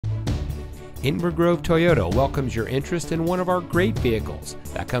Inver Toyota welcomes your interest in one of our great vehicles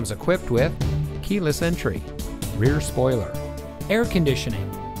that comes equipped with keyless entry, rear spoiler, air conditioning,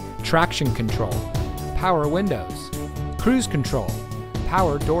 traction control, power windows, cruise control,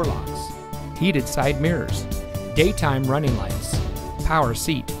 power door locks, heated side mirrors, daytime running lights, power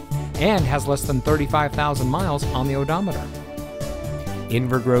seat, and has less than 35,000 miles on the odometer.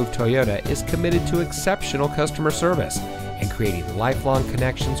 Inver Toyota is committed to exceptional customer service and creating lifelong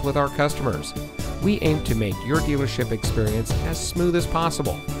connections with our customers. We aim to make your dealership experience as smooth as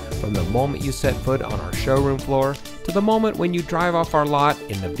possible, from the moment you set foot on our showroom floor to the moment when you drive off our lot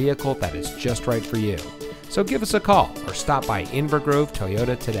in the vehicle that is just right for you. So give us a call or stop by Inver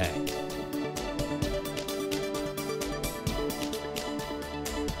Toyota today.